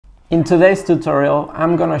In today's tutorial,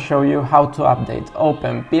 I'm gonna show you how to update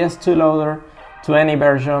Open PS2 Loader to any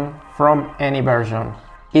version from any version,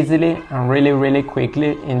 easily and really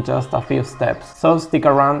quickly in just a few steps. So stick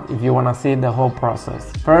around if you wanna see the whole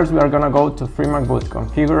process. First, we are gonna go to Free McBoot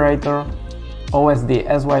Configurator, OSD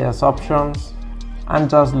SYS options, and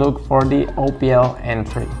just look for the OPL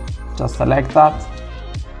entry. Just select that.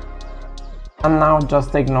 And now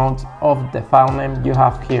just take note of the file name you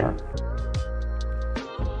have here.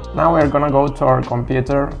 Now we're gonna go to our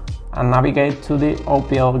computer and navigate to the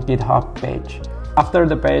OPL GitHub page. After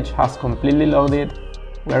the page has completely loaded,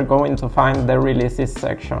 we're going to find the releases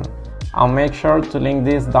section. I'll make sure to link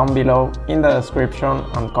this down below in the description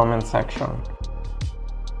and comment section.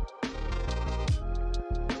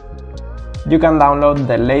 You can download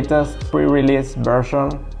the latest pre-release version,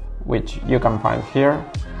 which you can find here.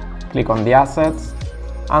 Click on the assets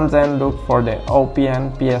and then look for the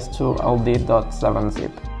Open PS2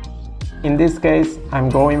 LD.7zip. In this case, I'm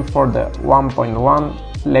going for the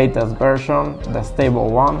 1.1 latest version, the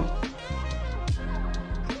stable one.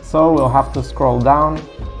 So we'll have to scroll down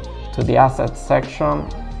to the assets section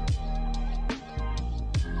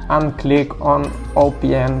and click on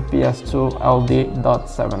Open PS2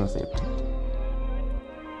 LD.7zip.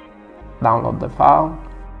 Download the file.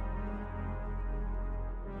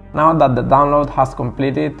 Now that the download has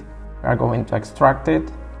completed, we are going to extract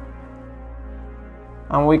it.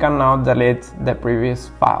 And we can now delete the previous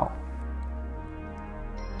file.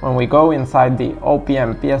 When we go inside the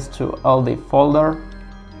Open PS2 LD folder,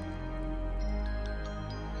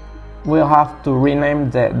 we'll have to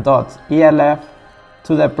rename the .elf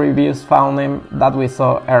to the previous file name that we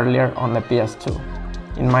saw earlier on the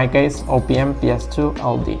PS2. In my case, Open PS2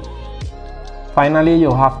 LD. Finally,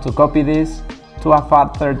 you'll have to copy this to a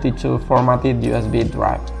FAT32 formatted USB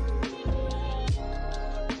drive.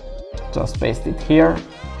 Just paste it here,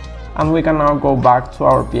 and we can now go back to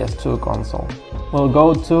our PS2 console. We'll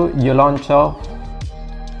go to ULaunch Shelf,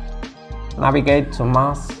 navigate to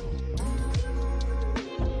Mass.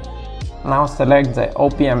 Now select the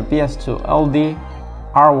Open PS2 LD,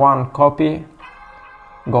 R1 copy,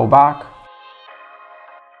 go back,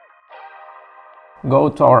 go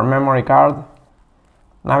to our memory card,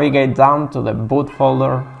 navigate down to the boot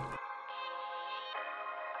folder,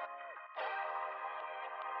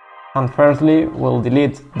 and firstly we'll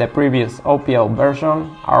delete the previous OPL version,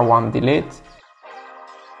 R1 delete,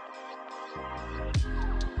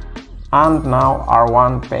 and now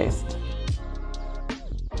R1 paste.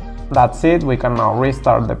 That's it, we can now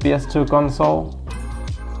restart the PS2 console,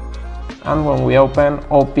 and when we open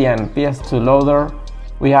Open PS2 Loader,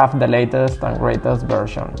 we have the latest and greatest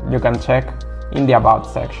version. You can check in the About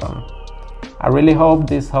section. I really hope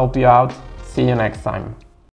this helped you out. See you next time.